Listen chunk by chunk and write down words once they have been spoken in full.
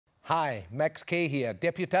Hi, Max Kay here,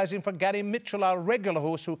 deputising for Gary Mitchell, our regular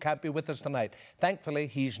host who can't be with us tonight. Thankfully,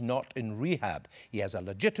 he's not in rehab. He has a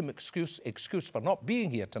legitimate excuse for not being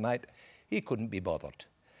here tonight. He couldn't be bothered.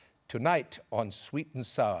 Tonight on Sweet and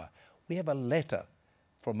Sour, we have a letter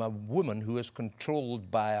from a woman who is controlled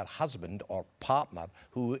by her husband or partner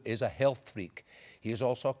who is a health freak. He is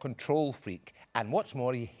also a control freak. And what's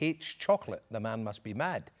more, he hates chocolate. The man must be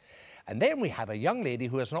mad. And then we have a young lady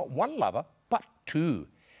who has not one lover, but two.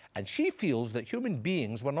 And she feels that human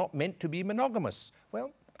beings were not meant to be monogamous.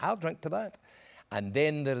 Well, I'll drink to that. And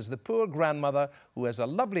then there's the poor grandmother who has a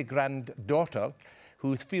lovely granddaughter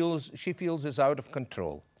who she feels is out of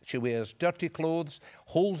control. She wears dirty clothes,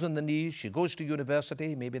 holes in the knees, she goes to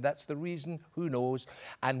university, maybe that's the reason, who knows.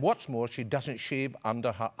 And what's more, she doesn't shave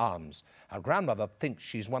under her arms. Her grandmother thinks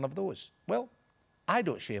she's one of those. Well, I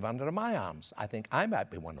don't shave under my arms. I think I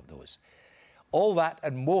might be one of those. All that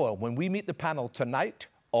and more when we meet the panel tonight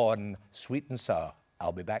on Sweet and Sour.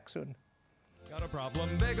 I'll be back soon. Got a problem,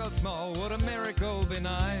 big or small, would a miracle be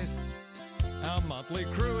nice? Our motley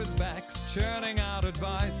crew is back, churning out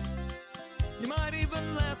advice. You might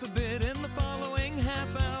even laugh a bit in the following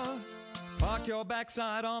half hour. Park your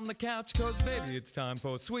backside on the couch, cause baby it's time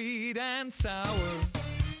for Sweet and Sour.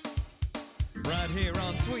 Right here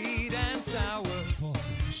on Sweet and Sour. Pour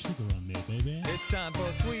some sugar on there, baby. It's time for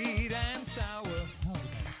Sweet and Sour. How's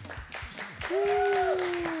it going, sir?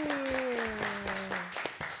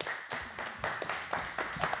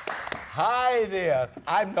 Hi there.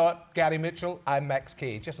 I'm not Gary Mitchell, I'm Max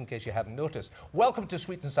Kay, just in case you hadn't noticed. Welcome to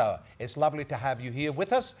Sweet and Sour. It's lovely to have you here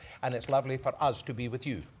with us, and it's lovely for us to be with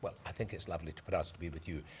you. Well, I think it's lovely for us to be with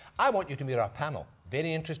you. I want you to meet our panel.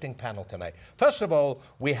 Very interesting panel tonight. First of all,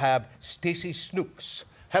 we have Stacey Snooks.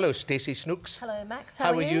 Hello, Stacey Snooks. Hello, Max.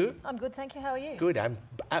 How are you? I'm good, thank you. How are you? Good, I'm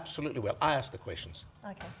absolutely well. I asked the questions.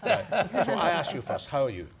 Okay, sorry. Right. So I asked you first, how are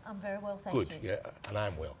you? I'm very well, thank you. Good, yeah, and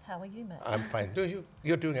I'm well. How are you, Max? I'm fine. No,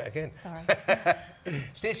 you're doing it again. Sorry.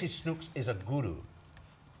 Stacey Snooks is a guru.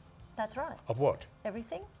 That's right. Of what?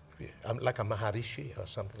 Everything? Yeah, like a Maharishi or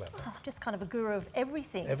something like that. Oh, just kind of a guru of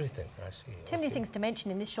everything. Everything, I see. Too many things to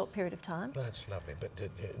mention in this short period of time. That's lovely. But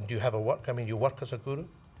do you have a work? I mean, you work as a guru?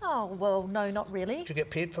 Oh, well, no, not really. Do you get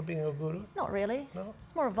paid for being a guru? Not really. No?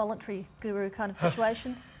 It's more a voluntary guru kind of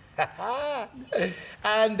situation.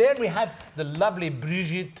 And then we have the lovely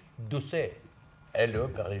Brigitte Doucet. Hello,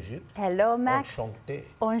 Brigitte. Hello, Max. Enchanté.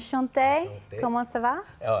 Enchanté. Comment ça va?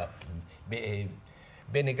 Oh,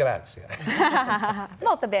 bene, grazie.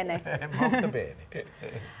 Molto bene. Molto bene.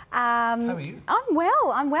 How are you? I'm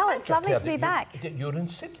well. It's lovely to be back. You're in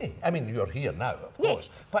Sydney. I mean, you're here now, of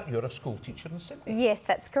course. But you're a school teacher in Sydney. Yes,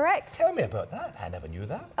 that's correct. Tell me about that. I never knew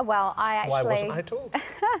that. Well, I actually... Why wasn't I told?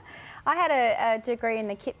 I had a degree in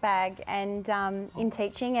the kit bag and in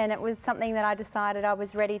teaching, and it was something that I decided I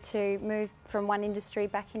was ready to move from one industry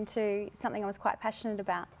back into something I was quite passionate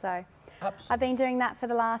about. So absolutely. I've been doing that for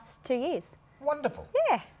the last 2 years. Wonderful.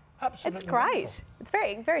 Yeah. Absolutely. It's great. Wonderful. It's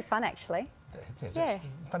very, very fun, actually. It is. Yeah. It's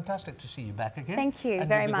fantastic to see you back again. Thank you and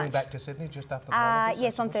very you'll be much. going back to Sydney just after the holidays?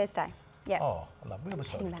 Yes, on Thursday. Yeah. Oh, lovely. We're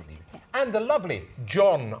sorry to leave. Yeah. And the lovely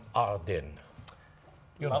John Arden.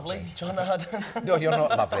 You're lovely, John Arden. No, you're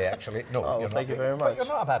not lovely, actually. No, oh, you're thank not. you very much. But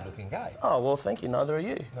you're not a bad-looking guy. Oh, well, thank you. Neither are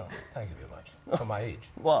you. No, thank you very much. For my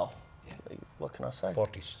age. Well, what can I say?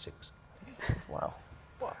 46. Wow.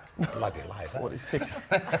 What? Bloody lie, that. 46.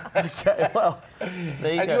 Okay, well,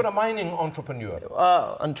 there you and go. You're a mining entrepreneur.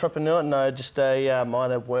 Entrepreneur? No, just a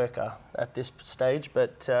minor worker at this stage.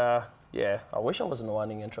 But, yeah, I wish I wasn't a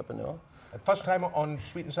mining entrepreneur. First time on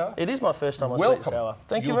Sweet and Sour? It is my first time on Welcome. Sweet and Sour.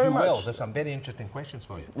 Thank you You'll very do much. Well. There's some very interesting questions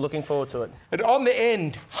for you. Looking forward to it. And on the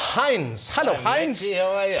end, Heinz. Hello, Heinz. Maxie, how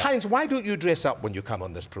are you? Heinz, why don't you dress up when you come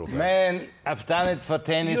on this program? Man, I've done it for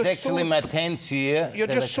 10 years. You're Actually, so- my 10th year. You're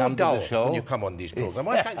that just I so come to dull the show. when you come on these programs.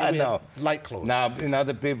 Why can't you I wear know. light clothes? Now, you know,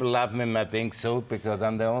 the people love me in my pink suit because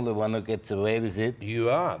I'm the only one who gets away with it. You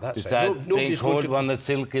are, that's it. Besides being Nobody's going called to... one, a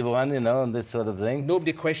silky one, you know, and this sort of thing.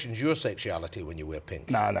 Nobody questions your sexuality when you wear pink.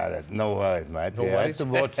 No, no worries, mate. No I had worries. to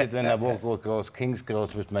watch it when I walk across King's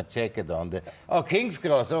Cross with my jacket on. Oh, King's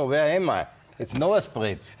Cross, oh, where am I? It's Noah's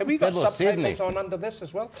Bridge. Have we got That was subtitles Sydney. on under this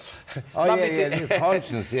as well? Oh, Lovely yeah, to- it's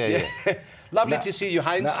conscience, yeah. Lovely No, to see you,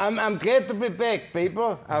 Heinz. No, I'm glad to be back,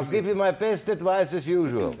 people. I'll give you my best advice as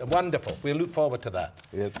usual. Wonderful. We'll look forward to that.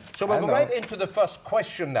 Yep. So we'll I go know. right into the first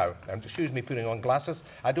question now. And excuse me putting on glasses.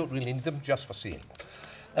 I don't really need them, just for seeing.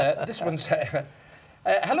 This one's...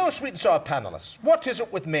 hello, Sweet and Sour panellists. What is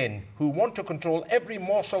it with men who want to control every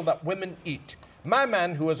morsel that women eat? My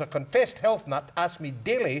man, who is a confessed health nut, asks me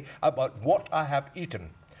daily about what I have eaten.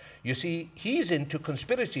 You see, he's into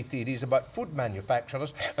conspiracy theories about food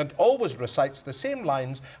manufacturers and always recites the same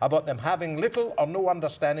lines about them having little or no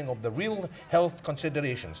understanding of the real health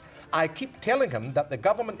considerations. I keep telling him that the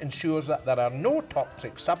government ensures that there are no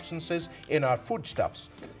toxic substances in our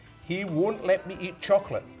foodstuffs. He won't let me eat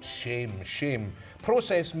chocolate. Shame, shame.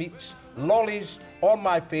 Processed meats, lollies, or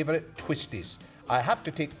my favourite, twisties. I have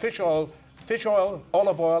to take fish oil,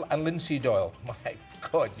 olive oil, and linseed oil. My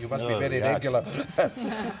God, you must be very regular.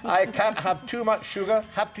 I can't have too much sugar,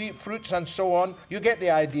 have to eat fruits and so on. You get the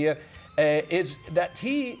idea. Is that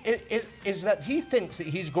he thinks that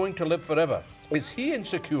he's going to live forever. Is he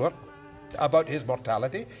insecure about his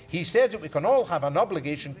mortality? He says that we can all have an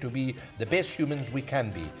obligation to be the best humans we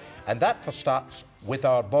can be. And that starts with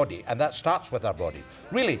our body.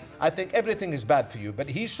 Really, I think everything is bad for you, but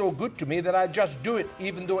he's so good to me that I just do it,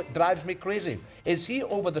 even though it drives me crazy. Is he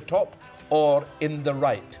over the top or in the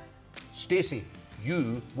right? Stacey,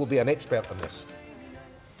 you will be an expert on this.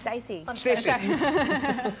 Stacey. Stacey.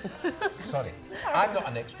 Sorry, I'm not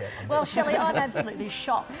an expert on this. Well, Shelley, I'm absolutely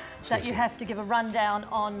shocked that you have to give a rundown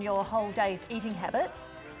on your whole day's eating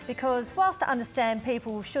habits, because whilst I understand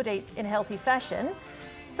people should eat in a healthy fashion,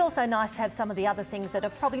 it's also nice to have some of the other things that are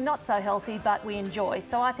probably not so healthy but we enjoy.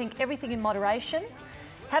 So I think everything in moderation.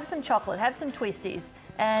 Have some chocolate, have some twisties,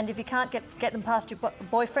 and if you can't get them past your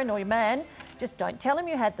boyfriend or your man, just don't tell him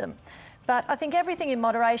you had them. But I think everything in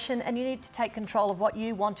moderation, and you need to take control of what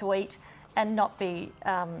you want to eat and not be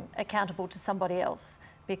accountable to somebody else,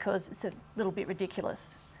 because it's a little bit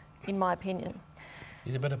ridiculous, in my opinion.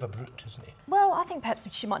 He's a bit of a brute, isn't he? Well, I think perhaps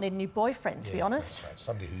she might need a new boyfriend, to be honest. That's right.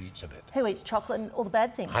 Somebody who eats a bit. Who eats chocolate and all the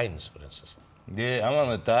bad things. Heinz, for instance. Yeah, I'm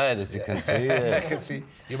on a diet, as you can see. I can see.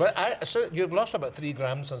 You've lost about 3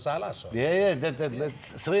 grams since I last saw you. Yeah, that's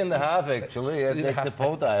 3.5 actually. That's the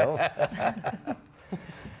potile.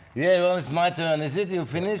 Yeah, well, it's my turn, is it? You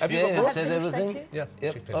finished? Have you yeah, got said finished, everything? thank Yeah,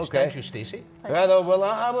 Yep, she finished. okay. Thank you, Stacey. Right, well,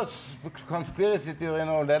 I was conspiracy theory and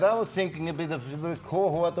all that. I was thinking a bit of the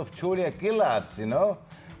cohort of Julia Gillard's, you know,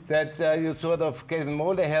 that you sort of give him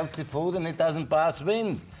all the healthy food and it doesn't pass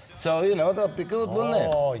wind. So, you know, that'd be good, wouldn't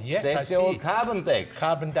it? Oh, yes, Take I the see. old carbon tax.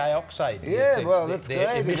 Carbon dioxide. Yeah, well, that's the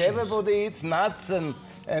great. If emissions. everybody eats nuts and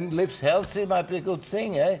lives healthy, it might be a good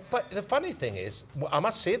thing, eh? But the funny thing is, I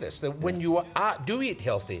must say this, that when you do eat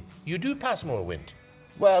healthy, you do pass more wind.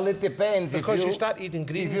 Well, it depends. Because you start eating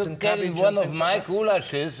greens If and you cabbage get and one of things my like that.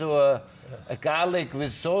 goulashes or a garlic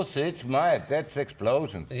with sausage, that's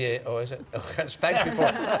explosions. Yeah, oh, is it? Oh, thank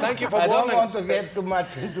you for I warning don't want us. to get too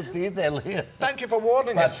much into detail here. Thank you for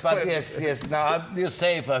warning us. But yes, now you're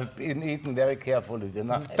safe. I've been eating very carefully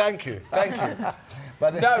tonight. Thank you.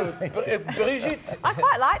 But Now, Brigitte. I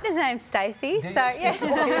quite like the name Stacey, so yeah.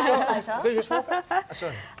 Could you swap it?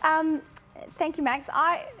 Sorry. Thank you, Max.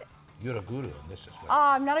 You're a guru on this as well. Oh,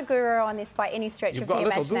 I'm not a guru on this by any stretch You've of got the a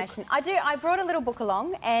little book. imagination. I do. I brought a little book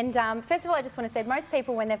along, and first of all, I just want to say, most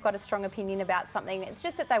people, when they've got a strong opinion about something, it's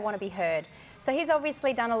just that they want to be heard. So he's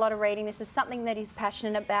obviously done a lot of reading. This is something that he's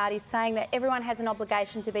passionate about. He's saying that everyone has an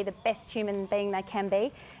obligation to be the best human being they can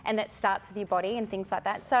be, and that starts with your body and things like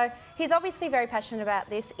that. So he's obviously very passionate about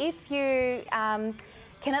this. If you can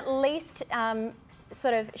at least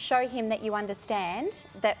sort of show him that you understand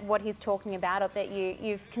that what he's talking about, or that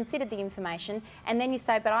you've considered the information, and then you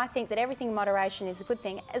say, but I think that everything in moderation is a good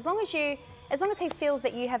thing. As long as he feels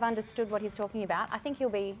that you have understood what he's talking about, I think he'll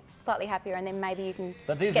be slightly happier, and then maybe you can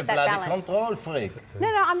But he's get a that bloody balance. control freak. No,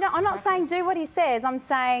 I'm not saying do what he says. I'm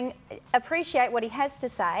saying appreciate what he has to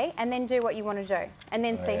say, and then do what you want to do, and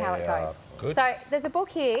then see how it goes. Good. So there's a book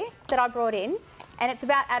here that I brought in, and it's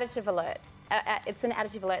about additive alert. It's an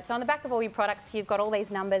additive alert. So on the back of all your products, you've got all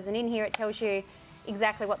these numbers, and in here it tells you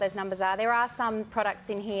exactly what those numbers are. There are some products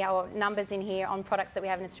in here, or numbers in here on products that we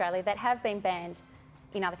have in Australia that have been banned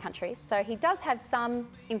in other countries. So he does have some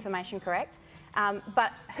information correct.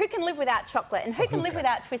 But who can live without chocolate, and who can live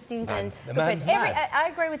without twisties and The man's cookies? mad. I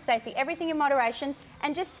agree with Stacey. Everything in moderation,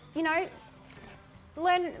 and just, you know,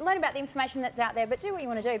 learn about the information that's out there, but do what you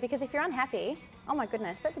want to do, because if you're unhappy, oh my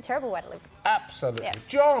goodness, that's a terrible way to live. Absolutely. Yeah.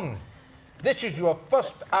 John, this is your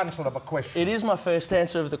first answer of a question. It is my first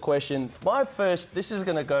answer of the question. This is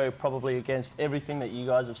going to go probably against everything that you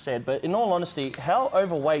guys have said, but in all honesty, how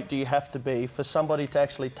overweight do you have to be for somebody to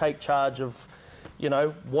actually take charge of, you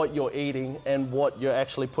know, what you're eating and what you're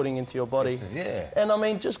actually putting into your body? Yeah. And I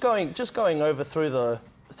mean, just going over through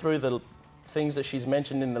the things that she's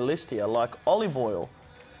mentioned in the list here, like olive oil.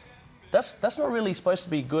 That's not really supposed to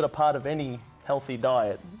be good a part of any healthy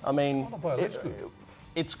diet. I mean, Olive oil is good.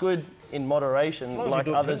 it's good in moderation, long as you like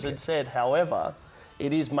don't others drink had it. said. However,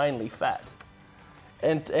 it is mainly fat.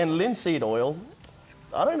 And linseed oil,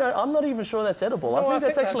 I don't know. I'm not even sure that's edible. I think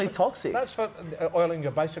that's actually toxic. That's for oiling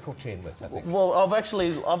your bicycle chain with, I think. Well, I've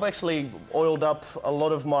actually oiled up a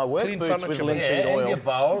lot lot of my work Clean boots with linseed oil. And your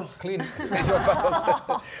bowels. Clean your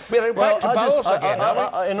bowels. We're back to bowels again.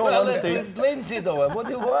 In all honesty, linseed oil. What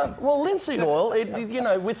do you want? well, linseed oil, you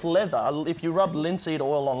know, with leather, if you rub linseed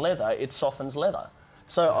oil on leather, it softens leather.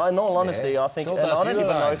 So, in all honesty, I think, So and I don't even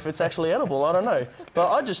know right. if it's actually edible. I don't know,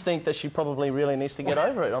 but I just think that she probably really needs to get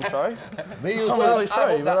over it. I'm sorry. I'm really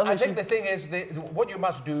sorry, but I think the thing is, what you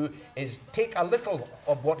must do is take a little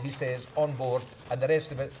of what he says on board, and the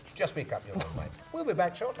rest of it, just make up your own mind. We'll be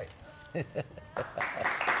back shortly.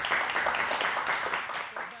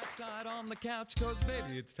 On the couch, 'cause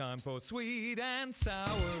baby, it's time for sweet and sour.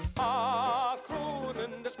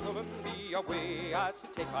 Croonin' is pulling me away as I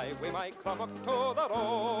take away my clummock to the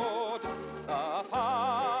road.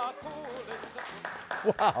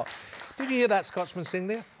 Wow. Did you hear that Scotsman sing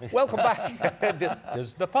there? Welcome back.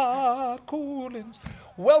 There's the far coolins.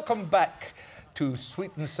 Welcome back to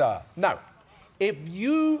Sweet and Sour. Now, if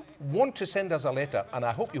you want to send us a letter, and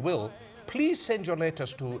I hope you will, please send your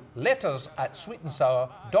letters to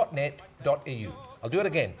letters@sweetandsour.net.au. I'll do it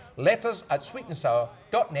again.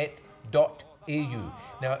 letters@sweetandsour.net.au.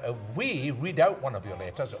 Now, if we read out one of your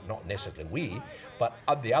letters, or not necessarily we, but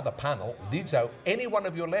the other panel reads out any one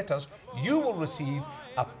of your letters, you will receive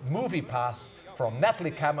a movie pass from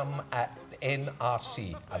Natalie Cameron at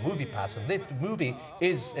NRC. A movie pass. And this movie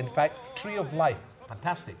is, in fact, Tree of Life.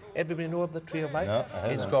 Fantastic. Everybody know of the Tree of Life? No, I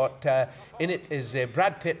haven't. It's got, in it is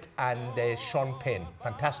Brad Pitt and Sean Penn.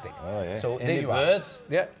 Fantastic. Oh, yeah. So Any there you birds?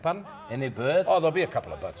 are. Yeah, pardon? Any birds? Oh, there'll be a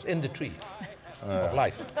couple of birds in the tree of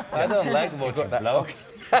life. I don't like watching that. blokes.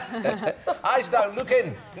 Okay. Eyes down, look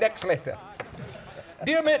in. Next letter.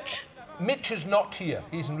 Dear Mitch, Mitch is not here.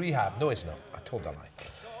 He's in rehab. No, he's not. I told a lie.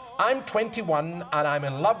 I'm 21 and I'm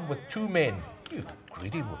in love with two men. You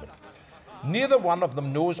greedy woman. Neither one of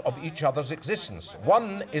them knows of each other's existence.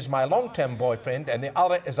 One is my long-term boyfriend and the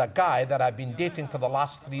other is a guy that I've been dating for the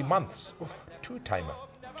last 3 months. Two-timer.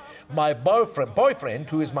 My boyfriend,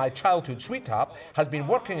 who is my childhood sweetheart, has been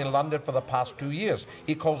working in London for the past 2 years.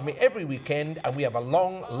 He calls me every weekend and we have a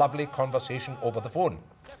long, lovely conversation over the phone.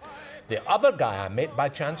 The other guy I met by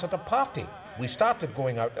chance at a party. We started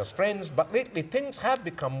going out as friends, but lately things have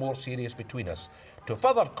become more serious between us. To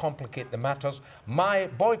further complicate the matters, my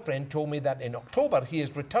boyfriend told me that in October he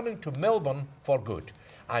is returning to Melbourne for good.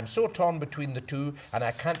 I'm so torn between the two and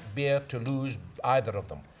I can't bear to lose either of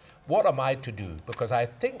them. What am I to do? Because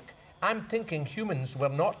I'm thinking humans were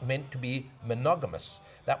not meant to be monogamous.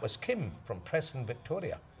 That was Kim from Preston,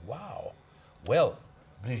 Victoria. Wow. Well,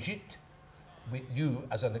 Brigitte, you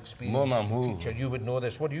as an experienced teacher, you would know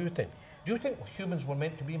this. What do you think? Do you think humans were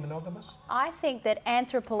meant to be monogamous? I think that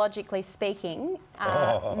anthropologically speaking,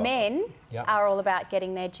 men Yep. are all about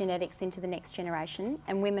getting their genetics into the next generation,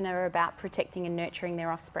 and women are about protecting and nurturing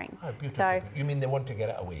their offspring. Oh, beautiful. So, You mean they want to get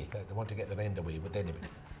it away? They want to get their end away with anybody?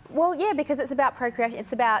 well, yeah, because it's about procreation.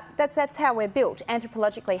 It's about that's how we're built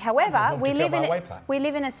anthropologically. However, want to we tell live my in wife that. we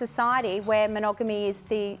live in a society where monogamy is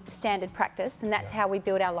the standard practice, and that's how we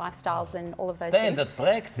build our lifestyles and all of those things. Standard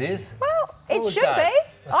practice. Well, it Who's should that?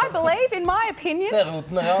 be. I believe, in my opinion. They're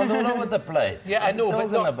rooting around all over the place. Yeah, I know, What are but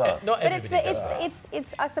you talking about? not But everybody does that.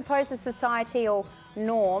 it's I suppose a societal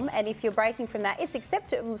norm, and if you're breaking from that, it's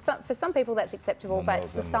acceptable. For some people, that's acceptable, but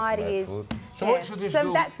society is. So what should this so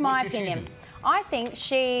do? that's my What should she opinion. do? I think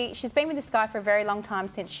she's been with this guy for a very long time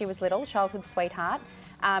since she was little, childhood sweetheart.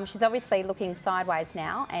 She's obviously looking sideways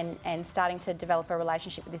now and starting to develop a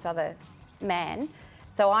relationship with this other man.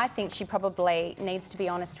 So I think she probably needs to be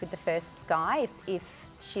honest with the first guy if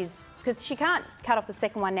she's, because she can't cut off the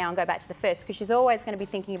second one now and go back to the first, because she's always going to be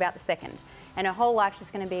thinking about the second. And her whole life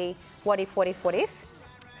she's going to be what if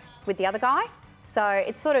with the other guy. So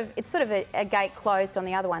it's sort of a gate closed on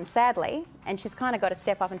the other one, sadly, and she's kind of got to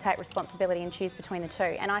step up and take responsibility and choose between the two.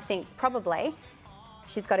 And I think probably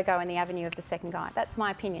she's got to go in the avenue of the second guy. That's my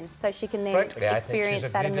opinion. So she can then Frankly, experience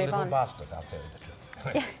that and move little on. bastard, I'll tell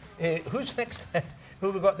you the truth. Who's next? Who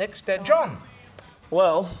have we got next? John.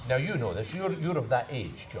 Well, Now you know this. You're of that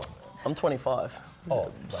age, John. I'm 25. Oh,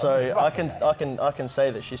 well, So I roughly can say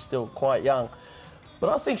that she's still quite young, but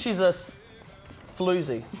I think she's a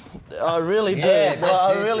floozy. I really do. Yeah, Well, I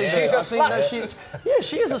that's it, really yeah. do. She's a I think that slut.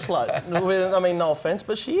 she is a slut. I mean, no offence,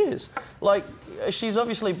 but she is. Like, she's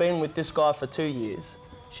obviously been with this guy for 2 years.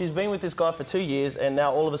 She's been with this guy for 2 years, and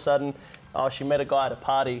now all of a sudden, she met a guy at a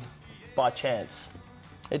party by chance.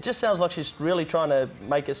 It just sounds like she's really trying to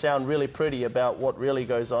make it sound really pretty about what really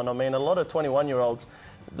goes on. I mean, a lot of 21-year-olds,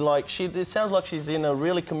 it sounds like she's in a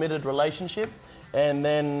really committed relationship, and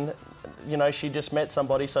then, you know, she just met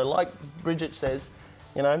somebody. So like Brigitte says,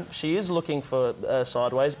 You know, she is looking for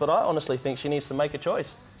sideways, but I honestly think she needs to make a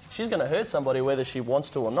choice. She's going to hurt somebody whether she wants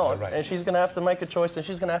to or not, and she's going to have to make a choice, and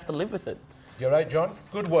she's going to have to live with it. You're right, John.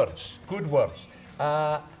 Good words. Good words.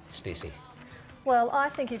 Stacey. Well, I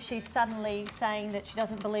think if she's suddenly saying that she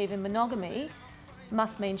doesn't believe in monogamy,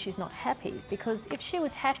 must mean she's not happy, because if she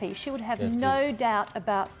was happy, she would have no doubt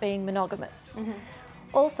about being monogamous.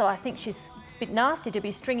 Also, I think she's a bit nasty to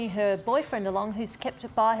be stringing her boyfriend along, who's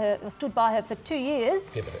kept by her or stood by her for 2 years.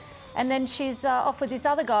 Give it. And then she's off with this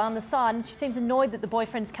other guy on the side, and she seems annoyed that the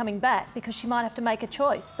boyfriend's coming back because she might have to make a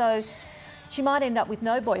choice. So she might end up with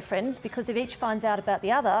no boyfriends, because if each finds out about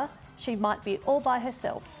the other, she might be all by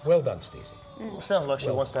herself. Well done, Stacey. Sounds like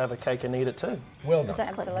she wants to have a cake and eat it too. Well done.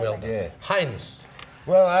 Exactly. Well done. Yeah. Heinz.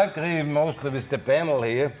 Well, I agree mostly with the panel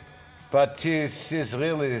here, but she's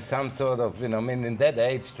really some sort of, you know, I mean, in that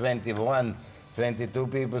age, 21, 22,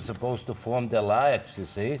 people are supposed to form their lives, you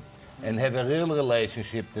see, and have a real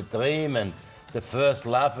relationship, the dream and the first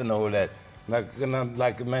love and all that. Like, you know,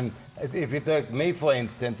 like, I mean, if you take me, for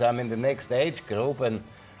instance, I'm in the next age group, and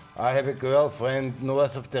I have a girlfriend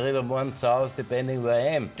north of the river, one south, depending where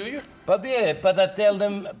I am. Do you? But yeah, but I tell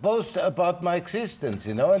them both about my existence,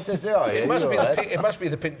 you know, and they say, oh, yeah, It must, you're be right. it must be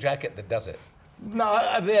the pink jacket that does it. No,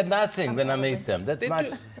 I wear nothing when I meet them. That's They much.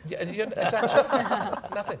 do. It's actually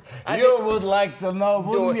nothing. You would like to know,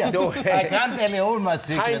 wouldn't you? no. I can't tell you all my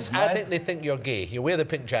secrets, Heinz, I mate. think they think you're gay. You wear the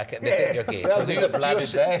pink jacket and they think you're gay. Well, So you're bloody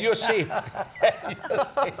day. you're safe. You're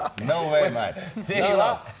safe. No way, mate. There you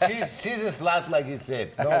are. She's a slut, like you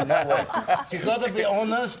said. No way. She's got to be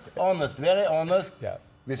honest, very honest, Yeah.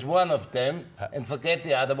 with one of them, and forget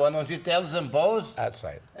the other one. And she tells them both, That's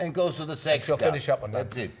right. and goes to the sex She'll club. finish up on that.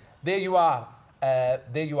 That's it. There you are.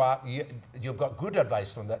 There you are. You've got good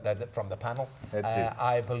advice from the panel. That's it.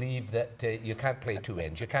 I believe that you can't play two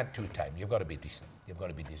ends. You can't two-time. You've got to be decent. You've got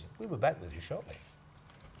to be decent. We'll be back with you shortly.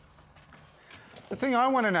 The thing I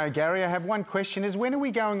want to know, Gary, I have one question, is when are we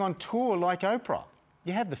going on tour like Oprah?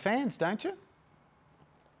 You have the fans, don't you?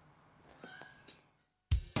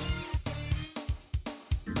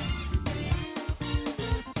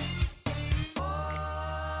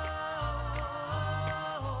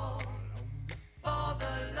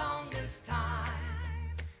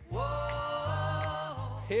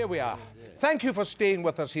 Here we are. Thank you for staying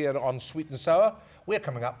with us here on Sweet and Sour. We're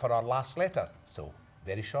coming up for our last letter, so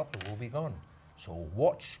very shortly we'll be gone. So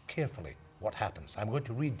watch carefully what happens. I'm going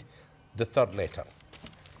to read the third letter.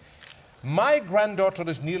 My granddaughter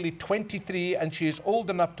is nearly 23 and she is old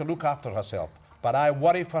enough to look after herself, but I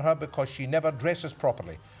worry for her because she never dresses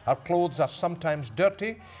properly. Her clothes are sometimes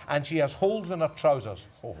dirty and she has holes in her trousers.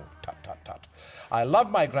 Oh, tut, tut, tut. I love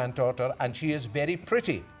my granddaughter and she is very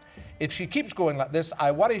pretty. If she keeps going like this,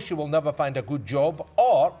 I worry she will never find a good job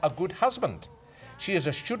or a good husband. She is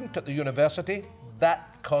a student at the university.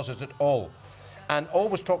 That causes it all. And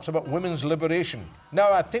always talks about women's liberation.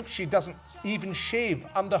 Now, I think she doesn't even shave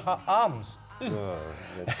under her arms.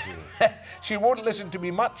 She won't listen to me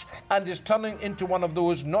much and is turning into one of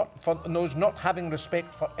those not having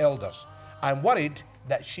respect for elders. I'm worried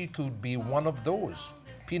that she could be one of those.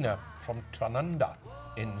 Pina from Tanunda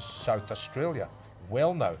in South Australia.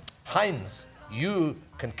 Well now, Heinz, you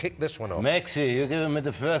can kick this one off. Maxie, you're giving me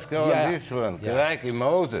the first go on this one. Yeah. Crikey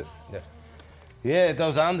Moses. Yeah. Yeah,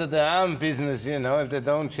 those under the arm business, you know, if they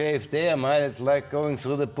don't shave there, mate, it's like going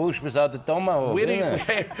through the bush without the tomahawk. Where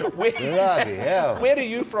Bloody hell. Where are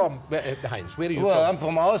you from, Heinz? Where are you Well, from? I'm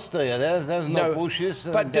from Austria. There's no bushes.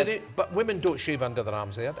 But women don't shave under their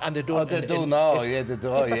arms there, and they don't. Oh, they do now. Yeah, they do.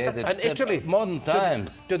 Oh, yeah. And Italy, modern times.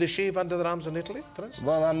 Do they shave under their arms in Italy, for instance?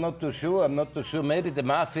 Well, I'm not too sure. Maybe the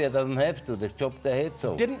mafia doesn't have to. They chop their heads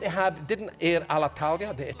off. Didn't Air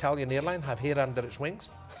Alitalia, the Italian airline, have hair under its wings?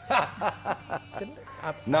 Didn't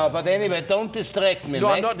they? No, but anyway, don't distract me. No,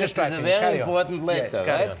 Max. I'm not distracting This is a you. very Carry on. important letter, Yeah,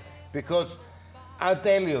 carry right? on. Because I'll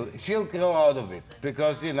tell you, she'll grow out of it.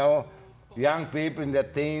 Because, you know, young people in their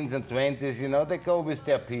teens and 20s, you know, they go with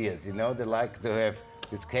their peers, you know, they like to have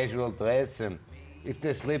this casual dress, and if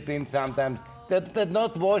they slip in sometimes, they're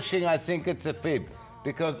not washing, I think it's a fib,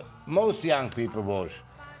 because most young people wash.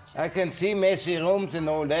 I can see messy rooms and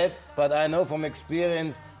all that, but I know from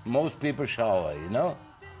experience, most people shower, you know?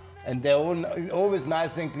 And they're always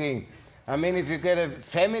nice and clean. I mean, if you get a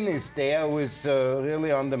feminist there who is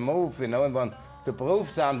really on the move, you know, and wants to prove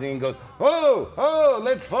something and goes, oh,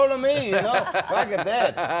 let's follow me, you know, look at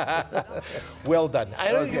that. Well done.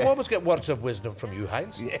 I know you always get words of wisdom from you,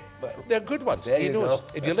 Heinz. Yeah. They're good ones. There He you knows. go.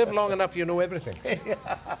 If you live long enough, you know everything.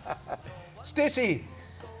 Stacey.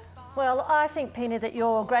 Well, I think, Pina, that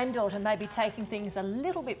your granddaughter may be taking things a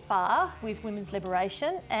little bit far with women's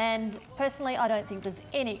liberation, and personally I don't think there's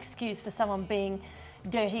any excuse for someone being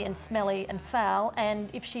dirty and smelly and foul. And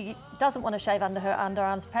if she doesn't want to shave under her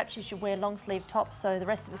underarms, perhaps she should wear long sleeve tops so the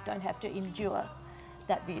rest of us don't have to endure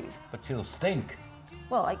that view. But she'll stink.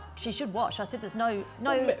 Well, she should wash. I said there's no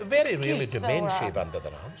Very excuse rarely do for, men shave under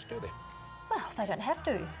their arms, do they? Well, they don't have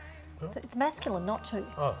to. It's masculine not to.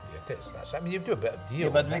 Oh, yeah, it is. I mean, you do a bit of deal. Yeah,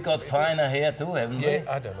 but we got finer hair too, haven't we? Yeah,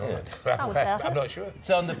 I don't know. Yeah. I'm not sure. It's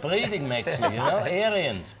on the breeding, Maxie, you know,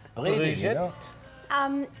 Aryans. Breeding, you know.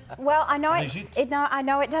 Well, I know I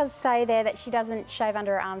know it does say there that she doesn't shave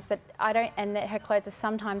under her arms, but I don't, and that her clothes are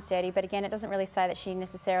sometimes dirty. But again, it doesn't really say that she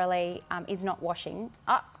necessarily is not washing.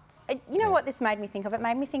 You know what this made me think of? It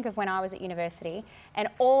made me think of when I was at university, and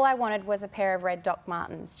all I wanted was a pair of red Doc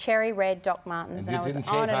Martens, cherry red Doc Martens, And I was didn't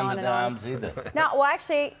on shave and on under and the on. arms either. No, well,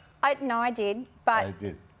 actually, I did, but I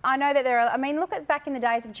did. I know that there are. I mean, look at back in the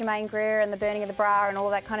days of Jermaine Greer and the burning of the bra and all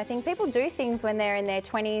that kind of thing. People do things when they're in their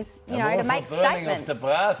 20s, you know, to make statements. Of the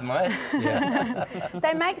bras, mate. Yeah.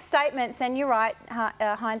 They make statements, and you're right,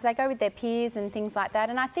 Heinz, they go with their peers and things like that.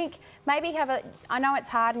 And I think maybe I know it's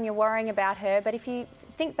hard and you're worrying about her, but if you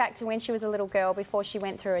think back to when she was a little girl before she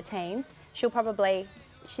went through her teens,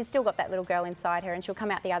 she's still got that little girl inside her, and she'll come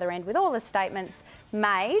out the other end with all the statements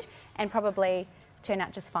made and probably turn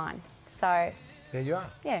out just fine. So, there you are.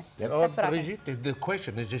 yeah, Oh, that's what I think. Brigitte, the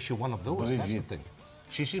question is she one of those? That's the thing.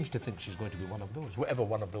 She seems to think she's going to be one of those, whatever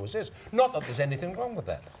one of those is. Not that there's anything wrong with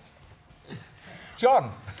that.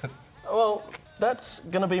 John. Well, that's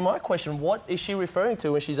going to be my question. What is she referring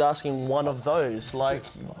to when she's asking one of those? Like,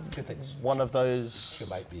 Two things. one of those... She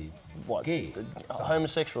might be what? gay.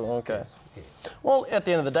 Homosexual, okay. Yes. Well, at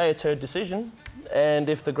the end of the day, it's her decision. And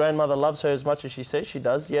if the grandmother loves her as much as she says she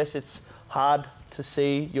does, yes, it's hard to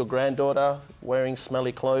see your granddaughter wearing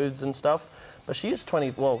smelly clothes and stuff. But she is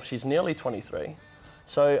she's nearly 23.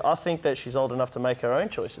 So I think that she's old enough to make her own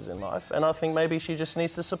choices in life. And I think maybe she just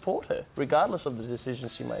needs to support her, regardless of the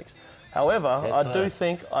decisions she makes. However, I do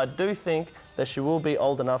think that she will be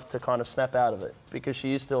old enough to kind of snap out of it, because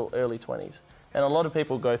she is still early 20s. And a lot of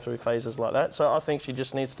people go through phases like that. So I think she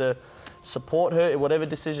just needs to support her in whatever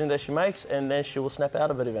decision that she makes, and then she will snap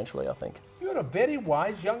out of it eventually, I think. You're a very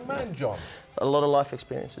wise young man, John. A lot of life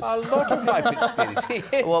experiences. A lot of life experience.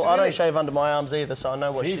 Yes, well, I really. don't shave under my arms either, so I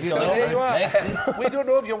know what she's So going there on. you are. We don't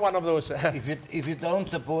know if you're one of those. If you don't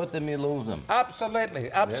support them, you lose them.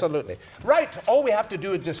 Absolutely, absolutely. Yep. Right, all we have to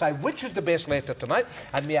do is decide which is the best letter tonight.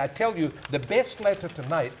 And may I tell you, the best letter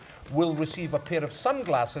tonight will receive a pair of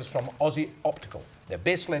sunglasses from Aussie Optical. The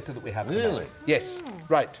best letter that we have tonight. Really? Yes,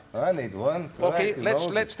 right. I need one. Okay,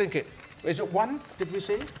 let's think it. Is it one, did we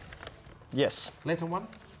say? Yes. Letter one?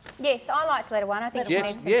 Yes, I liked letter one. I think she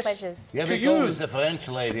needs some pleasures. Yeah, To we go you. with the French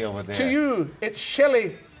lady over there. To you, it's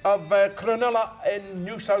Shelley of Cronulla in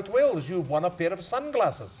New South Wales. You've won a pair of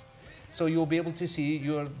sunglasses. So you'll be able to see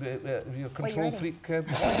your control freak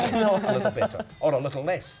a little better, or a little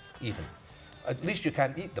less, even. At least you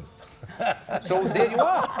can't eat them. So there you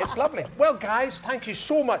are. It's lovely. Well, guys, thank you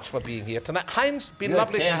so much for being here tonight. Heinz, been You're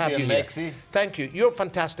lovely to have you here. Maxie. Thank you. You're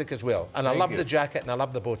fantastic as well. And I love you. the jacket and I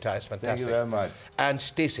love the bow tie. It's fantastic. Thank you very much. And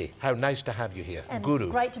Stacey, how nice to have you here. And Guru.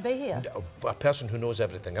 it's great to be here. A person who knows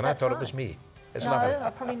everything. And That's I thought right. it was me. It's No, lovely. I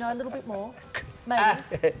probably know a little bit more.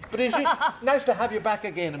 Maybe. Brigitte, nice to have you back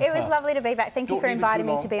again. It was lovely to be back. Thank you for Don't leave it inviting too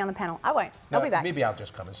me long. to be on the panel. I won't. I'll be back. Maybe I'll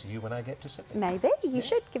just come and see you when I get to Sydney. Maybe. You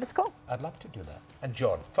should. Give us a call. I'd love to do that. And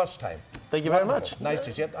John, first time. Thank you very Wonderful. much. Nice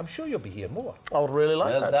to see you. I'm sure you'll be here more. I would really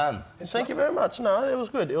like Well that. done. Thank you very much. No, it was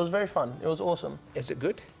good. It was very fun. It was awesome. Is it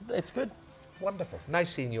good? It's good. Wonderful.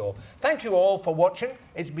 Nice seeing you all. Thank you all for watching.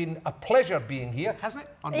 It's been a pleasure being here, hasn't it?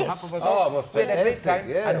 On behalf of us all. Oh, it was We had a great fantastic, time,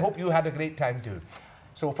 yeah. and hope you had a great time too.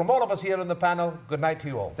 So from all of us here on the panel, good night to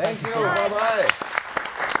you all. Thank you. so much. Bye-bye.